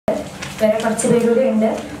വേറെ കുറച്ച് പേരൂടെ ഉണ്ട്.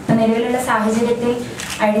 നിലവിലുള്ള സാഹചര്യത്തിൽ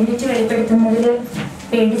ഐഡന്റിറ്റി വെളിപ്പെടുത്തുന്നതിൽ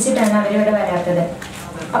പേടിച്ചിട്ടാണ് അവരിവിടെ വരാത്തത്.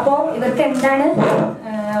 അപ്പോൾ ഇവർക്ക് എന്താണ്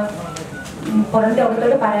പുറം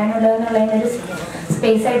ലോകത്തോട് പറയാനുള്ളതെന്നുള്ളതിനൊരു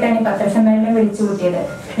സ്പേസ് ആയിട്ടാണ് ഈ പത്രസമ്മേളനം വിളിച്ചു കൂട്ടിയത്.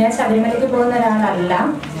 ഞാൻ ശബരിമലയ്ക്ക് പോകുന്ന ഒരാളല്ല,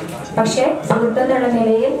 പക്ഷെ സുഹൃത്തെന്നുള്ള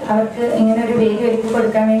നിലയിൽ അവർക്ക് ഇങ്ങനെ ഒരു വേദി ഒരുക്കി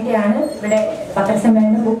കൊടുക്കാൻ വേണ്ടിയാണ് ഇവിടെ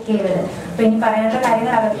പത്രസമ്മേളനം ബുക്ക് ചെയ്തത്. അപ്പൊ ഇനി പറയാനുള്ള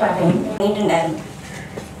കാര്യങ്ങൾ അവർ പറഞ്ഞിട്ടുണ്ടായിരുന്നു.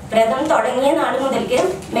 വ്രതം തുടങ്ങിയ നാൾ മുതൽക്ക്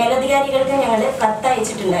മേലധികാരികൾക്ക് ഞങ്ങൾ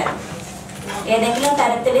കത്തയച്ചിട്ടുണ്ടായിരുന്നു. ഏതെങ്കിലും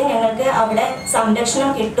തരത്തിൽ ഞങ്ങൾക്ക് അവിടെ സംരക്ഷണം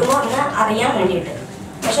കിട്ടുമോ എന്ന് അറിയാൻ വേണ്ടിയിട്ട്.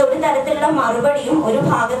 പക്ഷെ ഒരു തരത്തിലുള്ള മറുപടിയും ഒരു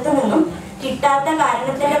ഭാഗത്തു നിന്നും കിട്ടാത്ത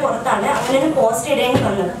കാരണത്തിന്റെ പുറത്താണ് അങ്ങനെ ഒരു പോസ്റ്റ് ഇടേണ്ടി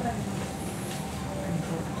വന്നത്.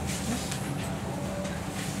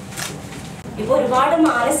 ഇപ്പൊ ഒരുപാട്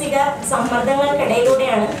മാനസിക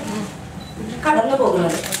സമ്മർദ്ദങ്ങൾക്കിടയിലൂടെയാണ് കടന്നു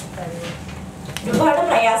പോകുന്നത്. ഒരുപാട്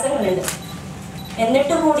പ്രയാസങ്ങളുണ്ട്.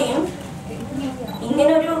 എന്നിട്ട് കൂടിയും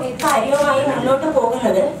ഇങ്ങനൊരു കാര്യവുമായി മുന്നോട്ട്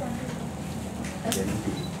പോകുന്നത്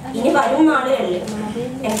ഇനി വരും നാളുകളിൽ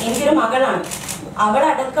എനിക്കൊരു മകളാണ്,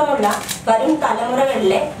 അവളടക്കമുള്ള വരും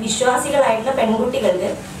തലമുറകളിലെ വിശ്വാസികളായിട്ടുള്ള പെൺകുട്ടികൾക്ക്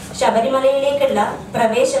ശബരിമലയിലേക്കുള്ള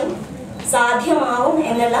പ്രവേശം സാധ്യമാവും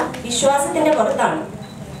എന്നുള്ള വിശ്വാസത്തിന്റെ പുറത്താണ്.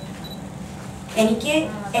 എനിക്ക്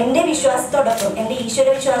എൻ്റെ വിശ്വാസത്തോടൊപ്പം, എൻ്റെ ഈശ്വര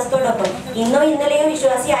വിശ്വാസത്തോടൊപ്പം ഇന്നോ ഇന്നലെയോ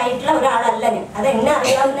വിശ്വാസിയായിട്ടുള്ള ഒരാളല്ല ഞാൻ. അത് എന്നെ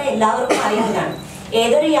അറിയാവുന്ന എല്ലാവർക്കും അറിയുന്നതാണ്.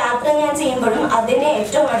 ഏതൊരു യാത്ര ഞാൻ ചെയ്യുമ്പോഴും അതിന്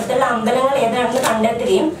ഏറ്റവും അടുത്തുള്ള അമ്പലങ്ങൾ ഏതാണെന്ന്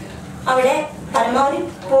കണ്ടെത്തുകയും അവിടെ പരമാവധി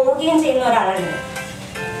പോവുകയും ചെയ്യുന്ന ഒരാളാണ്.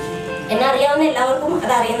 എന്നെ അറിയാവുന്ന എല്ലാവർക്കും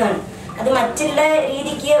അത് അറിയുന്നതാണ്. അത് മറ്റുള്ള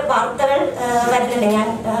രീതിക്ക് വാർത്തകൾ വരുന്നുണ്ട്. ഞാൻ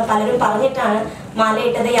പലരും പറഞ്ഞിട്ടാണ്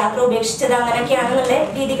മാലയിട്ടത്, യാത്ര ഉപേക്ഷിച്ചത്, അങ്ങനെയൊക്കെയാണെന്നുള്ള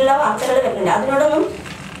രീതിയിലുള്ള വാർത്തകൾ വരുന്നുണ്ട്. അതിനോടൊന്നും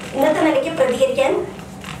ഇന്നത്തെ നിലയ്ക്ക് പ്രതികരിക്കാൻ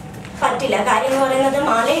പറ്റില്ല. കാര്യം എന്ന് പറയുന്നത്,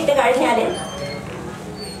 മാലയിട്ട് കഴിഞ്ഞാൽ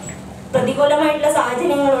പ്രതികൂലമായിട്ടുള്ള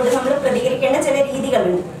സാഹചര്യങ്ങളോട് നമ്മൾ പ്രതികരിക്കേണ്ട ചില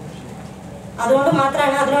രീതികളുണ്ട്. അതുകൊണ്ട്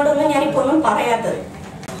മാത്രമാണ് അതിനോടൊന്നും ഞാനിപ്പോൾ ഒന്നും പറയാത്തത്.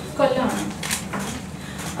 കൊല്ലമാണ്.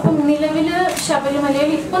 അപ്പം നിലവില്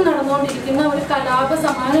ശബരിമലയിൽ ഇപ്പം നടന്നുകൊണ്ടിരിക്കുന്ന ഒരു കലാപ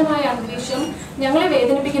സമാനമായ അന്തരീക്ഷം ഞങ്ങളെ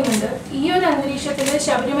വേദനിപ്പിക്കുന്നുണ്ട്. ഈ ഒരു അന്തരീക്ഷത്തിൽ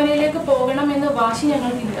ശബരിമലയിലേക്ക് പോകണമെന്ന് വാശി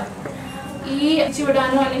ഞങ്ങൾക്കില്ല. ഈ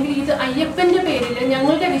വിടാനോ അല്ലെങ്കിൽ ഇത് അയ്യപ്പന്റെ പേരിൽ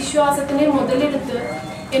ഞങ്ങളുടെ വിശ്വാസത്തിനെ മുതലെടുത്ത്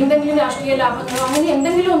എന്തെങ്കിലും രാഷ്ട്രീയ ലാഭങ്ങളോ അങ്ങനെ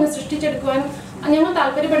എന്തെങ്കിലും ഒന്ന് സൃഷ്ടിച്ചെടുക്കുവാൻ ഞങ്ങൾ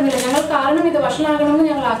താല്പര്യപ്പെടുന്നില്ല. ഞങ്ങൾ കാരണം ഇത് വഷളാകണമെന്ന്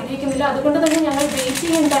ഞങ്ങൾ ആഗ്രഹിക്കുന്നില്ല. അതുകൊണ്ട് തന്നെ ഞങ്ങൾ വെയിറ്റ്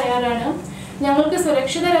ചെയ്യാൻ തയ്യാറാണ്. ഞങ്ങൾക്ക്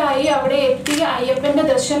സുരക്ഷിതരായി അവിടെ എത്തി അയ്യപ്പന്റെ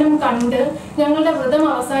ദർശനം കണ്ട് ഞങ്ങളുടെ വ്രതം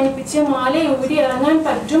അവസാനിപ്പിച്ച് മാലയൂരി ഇറങ്ങാൻ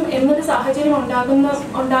പറ്റും എന്നൊരു സാഹചര്യം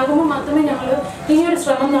ഉണ്ടാകുമ്പോൾ മാത്രമേ ഞങ്ങൾ ഇനിയൊരു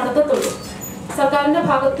ശ്രമം നടത്തത്തുള്ളൂ. സർക്കാരിന്റെ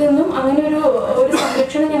ഭാഗത്തു നിന്നും അങ്ങനെ ഒരു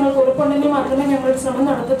സംരക്ഷണം ഞങ്ങൾക്ക് ഉറപ്പുണ്ടെങ്കിൽ മാത്രമേ ഞങ്ങൾ ശ്രമം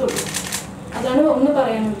നടത്തത്തുള്ളൂ. അതാണ് ഒന്ന്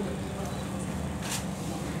പറയാനുള്ളത്.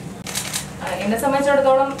 എന്നെ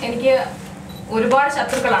സംബന്ധിച്ചിടത്തോളം എനിക്ക് ഒരുപാട്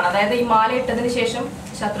ശത്രുക്കളാണ്. അതായത് ഈ മാല ഇട്ടതിന് ശേഷം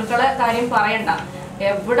ശത്രുക്കളെ കാര്യം പറയണ്ട,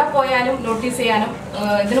 എവിടെ പോയാലും നോട്ടീസ് ചെയ്യാനും.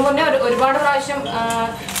 ഇതിനു മുന്നേ ഒരുപാട് പ്രാവശ്യം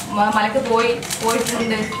മലക്ക്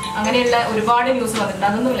പോയിട്ടുണ്ട്, അങ്ങനെയുള്ള ഒരുപാട് ന്യൂസ് വന്നിട്ടുണ്ട്.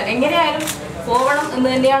 അതൊന്നുമില്ല, എങ്ങനെയായാലും പോകണം എന്ന്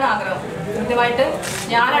തന്നെയാണ് ആഗ്രഹം. കൃത്യമായിട്ട്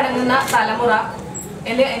ഞാനടങ്ങുന്ന തലമുറ,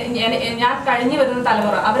 ഞാൻ കഴിഞ്ഞു വരുന്ന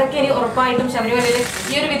തലമുറ, അവരൊക്കെ എനിക്ക് ഉറപ്പായിട്ടും ശബരിമലയിൽ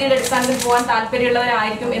ഈ ഒരു വിധിയുടെ അടിസ്ഥാനത്തിൽ പോകാൻ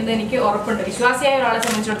താല്പര്യമുള്ളവരായിരിക്കും എന്ന് എനിക്ക് ഉറപ്പുണ്ട്. വിശ്വാസിയായ ഒരാളെ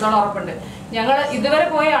സംബന്ധിച്ചിടത്തോളം ഉറപ്പുണ്ട്. ഞങ്ങൾ ഇതുവരെ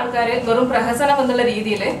പോയ ആൾക്കാർ വെറും പ്രഹസനം എന്നുള്ള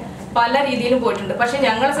രീതിയിൽ പല രീതിയിലും പോയിട്ടുണ്ട്. പക്ഷെ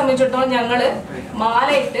ഞങ്ങളെ സംബന്ധിച്ചിടത്തോളം ഞങ്ങൾ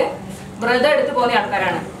മാലയിട്ട് വ്രതം എടുത്ത് പോകുന്ന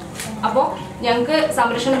ആൾക്കാരാണ്. അപ്പോൾ ഞങ്ങൾക്ക്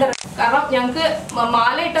സംരക്ഷണം, കാരണം ഞങ്ങൾക്ക്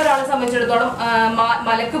മാലയിട്ട ഒരാളെ സംബന്ധിച്ചിടത്തോളം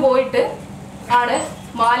മലക്ക് പോയിട്ട് ആണ്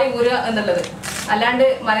മാല ഊരുക എന്നുള്ളത്. അല്ലാണ്ട്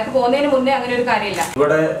മലക്ക് പോകുന്നതിന് മുന്നേ അങ്ങനെ ഒരു കാര്യമില്ല.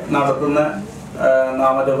 ഇവിടെ നടത്തുന്ന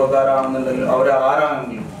നാമജപക്കാരാണെന്നുണ്ടെങ്കിലും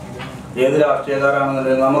അവരാരാണെങ്കിലും ഏത്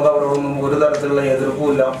രാഷ്ട്രീയക്കാരാണെന്നുണ്ടെങ്കിലും നമുക്ക് അവരോടൊന്നും ഒരു തരത്തിലുള്ള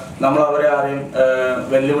എതിർപ്പുമില്ല. നമ്മൾ അവരെ ആരെയും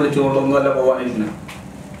വെല്ലുവിളിച്ചുകൊണ്ടൊന്നുമല്ല പോകാനിരിക്കുന്നത്.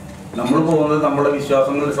 നമ്മൾ പോകുന്നത് നമ്മുടെ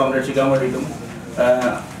വിശ്വാസങ്ങൾ സംരക്ഷിക്കാൻ വേണ്ടിയിട്ടും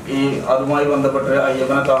ഈ അതുമായി ബന്ധപ്പെട്ട്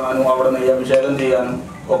അയ്യപ്പനെ കാണാനും അവിടെ നെയ്യഭിഷേകം ചെയ്യാനും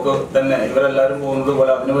ഒക്കെ തന്നെ ഇവരെല്ലാവരും പോകുന്നത്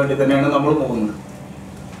പോലെ അതിനു വേണ്ടി തന്നെയാണ് നമ്മൾ പോകുന്നത്.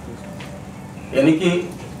 എനിക്ക്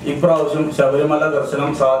ഇപ്രാവശ്യം ശബരിമല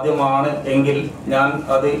ദർശനം സാധ്യമാണ് എങ്കിൽ ഞാൻ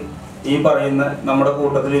അത് ഈ പറയുന്ന നമ്മുടെ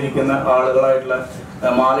കൂട്ടത്തിലിരിക്കുന്ന ആളുകളായിട്ടുള്ള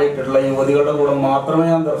മാലയിട്ടിട്ടുള്ള യുവതികളുടെ കൂടെ മാത്രമേ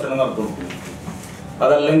ഞാൻ ദർശനം നടത്തുള്ളൂ.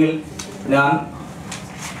 അതല്ലെങ്കിൽ ഞാൻ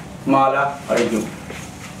മാല അഴിക്കും.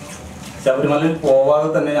 ശബരിമലയിൽ പോവാതെ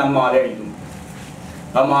തന്നെ ഞാൻ മാല അഴിക്കും.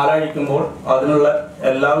 ആ മാല അഴിക്കുമ്പോൾ അതിനുള്ള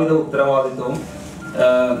എല്ലാവിധ ഉത്തരവാദിത്വവും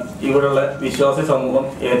ഇവിടെയുള്ള വിശ്വാസി സമൂഹം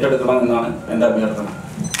ഏറ്റെടുക്കണമെന്നാണ് എൻ്റെ അഭ്യർത്ഥന.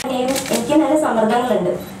 എനിക്ക് നല്ല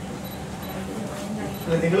സമ്മർദ്ദങ്ങളുണ്ട്.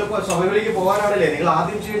 നിങ്ങൾ ശബരിമലയ്ക്ക് പോകാനാണല്ലേ നിങ്ങൾ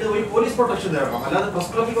ആദ്യം ചെയ്യേണ്ടത് ഒരു പോലീസ് പ്രൊട്ടക്ഷൻ തരണം. അല്ലാതെ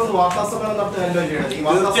പ്രസ് ക്ലബ്ബിൽ കൊണ്ട് വാർത്താ സമ്മേളനം നടത്തുകയല്ലോ ചെയ്യേണ്ടത്. ഈ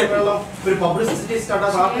വാർത്താ സമ്മേളനം ഒരു പബ്ലിസിറ്റി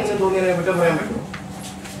സ്റ്റാർട്ട് ആർക്കെങ്കിലും തോന്നിയതിനെ പറ്റി പറയാൻ പറ്റുമോ?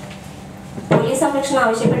 പോലീസ് സംരക്ഷണം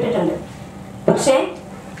ആവശ്യപ്പെട്ടിട്ടുണ്ട്. പക്ഷേ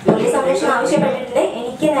പോലീസ് സംരക്ഷണം ആവശ്യപ്പെട്ടിട്ടുണ്ട്.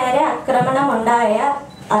 എനിക്ക് നേരെ ആക്രമണം ഉണ്ടായ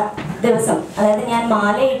ദിവസം, അതായത് ഞാൻ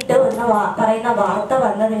മാലയിട്ട് ഒരു പറയുന്ന വാർത്ത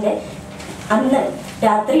വന്നതിന്റെ അന്ന്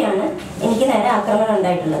രാത്രിയാണ് എനിക്ക് നേരെ ആക്രമണം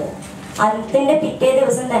ഉണ്ടായിട്ടുള്ളത്. അതിന്റെ പിറ്റേ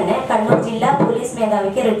ദിവസം തന്നെ കണ്ണൂർ ജില്ലാ പോലീസ്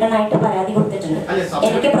മേധാവിക്ക് റിട്ടേൺ ആയിട്ട് പരാതി കൊടുത്തിട്ടുണ്ട്.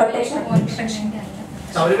 എനിക്ക് പ്രൊട്ടക്ഷൻ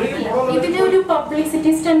ഇതിന്റെ ഒരു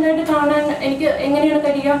പബ്ലിസിറ്റി സ്റ്റാൻഡേർഡ് കാണാൻ എനിക്ക് എങ്ങനെയാണ്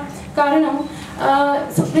കഴിയുക? കാരണം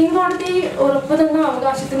സുപ്രീം കോടതി ഉറപ്പ് തന്ന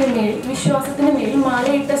അവകാശത്തിന് മേൽ, വിശ്വാസത്തിന് മേൽ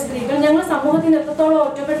മാലയിട്ട സ്ത്രീകൾ ഞങ്ങൾ സമൂഹത്തിൽ എത്രത്തോളം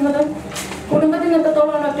ഒറ്റപ്പെടുന്നത്, കുടുംബത്തിൽ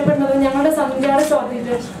എത്രത്തോളമാണ് ഒറ്റപ്പെടുന്നത്, ഞങ്ങളുടെ സഞ്ചാര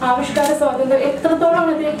സ്വാതന്ത്ര്യം, ആവിഷ്കാര സ്വാതന്ത്ര്യം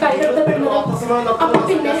എത്രത്തോളമാണ് ഇത് കൈകടത്തപ്പെടുന്നത്. അപ്പൊ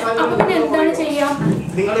പിന്നെ എന്താണ് ചെയ്യാം?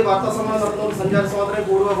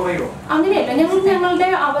 അങ്ങനെയല്ല, ഞങ്ങൾ ഞങ്ങളുടെ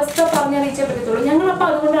അവസ്ഥ പറഞ്ഞറിയിച്ചേ പറ്റത്തുള്ളൂ. ഞങ്ങൾ അപ്പൊ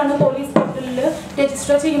അതുകൊണ്ടാണ് പോലീസ് പോർട്ടലിൽ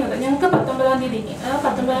രജിസ്റ്റർ ചെയ്യുന്നത്. ഞങ്ങൾക്ക് 19-ാം തീയതി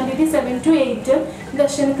 7 to 8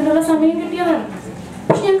 ദർശനത്തിനുള്ള സമയം കിട്ടിയതാണ്.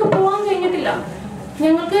 പക്ഷെ ഞങ്ങൾക്ക് പോകാൻ കഴിഞ്ഞിട്ടില്ല.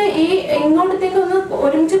 ഞങ്ങൾക്ക് ഈ ഇങ്ങോട്ടത്തേക്ക് ഒന്ന്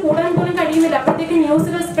ഒരുമിച്ച് കൂടാൻ പോലും കഴിയുന്നില്ല. അപ്പോഴത്തേക്ക്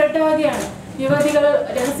ന്യൂസുകൾ സ്പ്രെഡ് ആവുകയാണ്, യുവതികൾ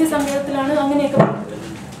രഹസ്യ സംഗീതത്തിലാണ്, അങ്ങനെയൊക്കെ പറഞ്ഞിട്ട്.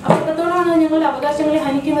 അപ്പൊ എത്രത്തോളമാണ് ഞങ്ങളുടെ അവകാശങ്ങളെ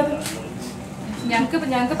ഹനിക്കുന്നത്?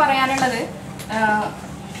 ഞങ്ങൾക്ക് പറയാനുള്ളത്,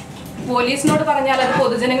 പോലീസിനോട് പറഞ്ഞാൽ അത്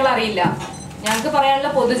പൊതുജനങ്ങൾ അറിയില്ല. ഞങ്ങൾക്ക് പറയാനുള്ള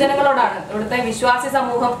പൊതുജനങ്ങളോടാണ്, ഇവിടുത്തെ വിശ്വാസി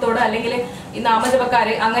സമൂഹത്തോട്, അല്ലെങ്കിൽ ഈ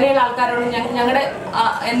നാമജപക്കാര് അങ്ങനെയുള്ള ആൾക്കാരോട് ഞങ്ങളുടെ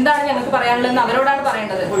എന്താണ് ഞങ്ങൾക്ക് പറയാനുള്ളതെന്ന് അവരോടാണ്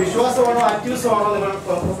പറയേണ്ടത്.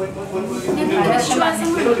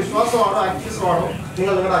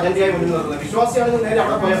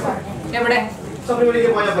 എവിടെ?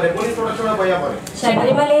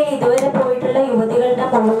 ശബരിമലയിൽ ഇതുവരെ പോയിട്ടുള്ള യുവതികളുടെ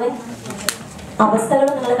മുഴുവൻ അവസ്ഥകൾ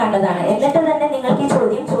നിങ്ങൾ കണ്ടതാണ്. എന്നിട്ട് തന്നെ നിങ്ങൾക്ക് ഈ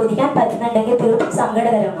ചോദ്യം ചോദിക്കാൻ പറ്റുന്നുണ്ടെങ്കിൽ തീർത്തും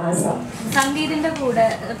സങ്കടകരമാണ്.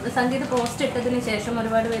 സംഗീത പോസ്റ്റ് ഇട്ടതിന് ശേഷം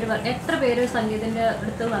ഒരുപാട് പേര്, എത്ര പേര് സംഗീതിന്റെ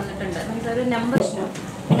അടുത്ത് വന്നിട്ടുണ്ട്? ഒരു നമ്പർ.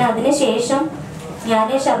 പിന്നെ അതിനുശേഷം ഞാൻ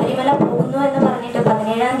ശബരിമല പോകുന്നു എന്ന് പറഞ്ഞിട്ട്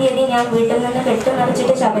 17-ാം തീയതി ഞാൻ വീട്ടിൽ നിന്ന്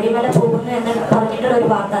കെട്ടുമറിച്ചിട്ട് ശബരിമല പോകുന്നു എന്ന് പറഞ്ഞിട്ടുള്ള ഒരു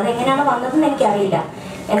വാർത്ത, അതെങ്ങനെയാണ് വന്നതെന്ന് എനിക്കറിയില്ല.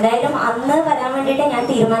 എന്തായാലും അന്ന് വരാൻ വേണ്ടിയിട്ട് ഞാൻ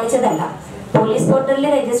തീരുമാനിച്ചതല്ല. പോലീസ് പോർട്ടലിൽ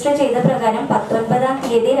രജിസ്റ്റർ ചെയ്ത പ്രകാരം 19-ാം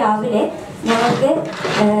തീയതി രാവിലെ ഞങ്ങൾക്ക്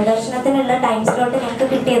ദർശനത്തിനുള്ള ടൈം സ്ലോട്ട് ഞങ്ങൾക്ക്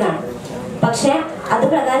കിട്ടിയതാണ്. പക്ഷേ അത്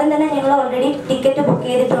പ്രകാരം തന്നെ ഞങ്ങൾ ഓൾറെഡി ടിക്കറ്റ് ബുക്ക്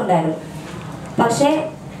ചെയ്തിട്ടുണ്ടായിരുന്നു. പക്ഷേ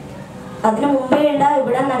അതിനു മുമ്പേയുള്ള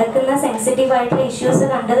ഇവിടെ നടക്കുന്ന സെൻസിറ്റീവ് ആയിട്ടുള്ള ഇഷ്യൂസ്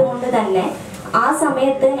കണ്ടതുകൊണ്ട് തന്നെ ആ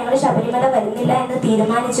സമയത്ത് ഞങ്ങൾ ശബരിമല വരുന്നില്ല എന്ന്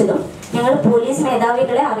തീരുമാനിച്ചതും ഞങ്ങൾ പോലീസ്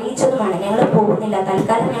മേധാവികളെ അറിയിച്ചതുമാണ്. ഞങ്ങൾ പോകുന്നില്ല,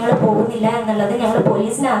 തൽക്കാലം ഞങ്ങൾ പോകുന്നില്ല എന്നുള്ളത് ഞങ്ങൾ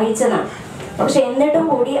പോലീസിനെ അറിയിച്ചതാണ്. പക്ഷെ എന്നിട്ടും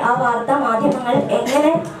കൂടി ആ വാർത്താ മാധ്യമങ്ങൾ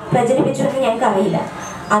എങ്ങനെ പ്രചരിപ്പിച്ചു എന്ന് ഞങ്ങൾക്ക് അറിയില്ല.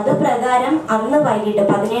 അത് പ്രകാരം അന്ന് വൈകിട്ട്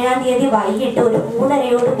 17-ാം തീയതി വൈകിട്ട് ഒരു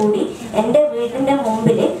 3:30 എൻ്റെ വീടിൻ്റെ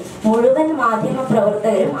മുമ്പിൽ മുഴുവൻ മാധ്യമ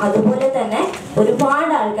പ്രവർത്തകരും അതുപോലെ തന്നെ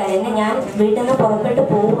ഒരുപാട് ആൾക്കാർ, എന്നെ ഞാൻ വീട്ടിൽ നിന്ന് പുറപ്പെട്ട്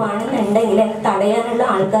പോവുകയാണെന്നുണ്ടെങ്കിൽ എന്നെ തടയാനുള്ള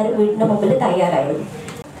ആൾക്കാർ വീടിൻ്റെ മുമ്പിൽ തയ്യാറായിരുന്നു.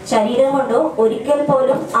 ശരീരം കൊണ്ടോ ഒരിക്കൽ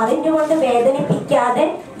പോലും അറിഞ്ഞുകൊണ്ട് വേദനിപ്പിക്കാതെ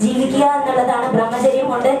ജീവിക്കുക എന്നുള്ളതാണ് ബ്രഹ്മചര്യം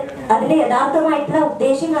കൊണ്ട് അതിന്റെ യഥാർത്ഥമായിട്ടുള്ള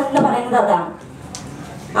ഉദ്ദേശം എന്ന് പറയുന്നത്. അതാണ്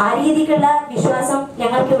ആ രീതിക്കുള്ള വിശ്വാസം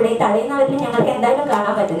ഞങ്ങൾക്ക് ഇവിടെ തടയുന്നവരിൽ ഞങ്ങൾക്ക് എന്തായാലും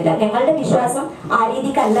കാണാൻ പറ്റുന്നില്ല. ഞങ്ങളുടെ വിശ്വാസം ആ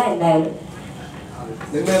രീതിക്കല്ല. എന്തായാലും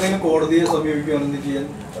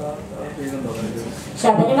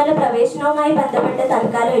ശബരിമല പ്രവേശനവുമായി ബന്ധപ്പെട്ട്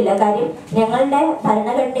തൽക്കാലം ഇല്ല. കാര്യം ഞങ്ങളുടെ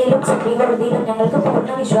ഭരണഘടനയിലും സുപ്രീം കോടതിയിലും ഞങ്ങൾക്ക്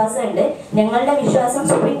പൂർണ്ണ വിശ്വാസമുണ്ട്. ഞങ്ങളുടെ വിശ്വാസം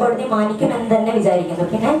സുപ്രീം കോടതി മാനിക്കുമെന്ന് തന്നെ വിചാരിക്കുന്നു.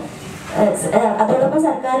 പിന്നെ അതോടൊപ്പം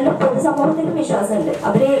സർക്കാരിലും പൊതുസമൂഹത്തിലും വിശ്വാസമുണ്ട്.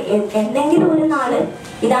 അവര് എന്തെങ്കിലും ഒരു നാള്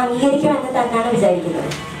ഇത് അംഗീകരിക്കുമെന്ന് തന്നെയാണ് വിചാരിക്കുന്നത്.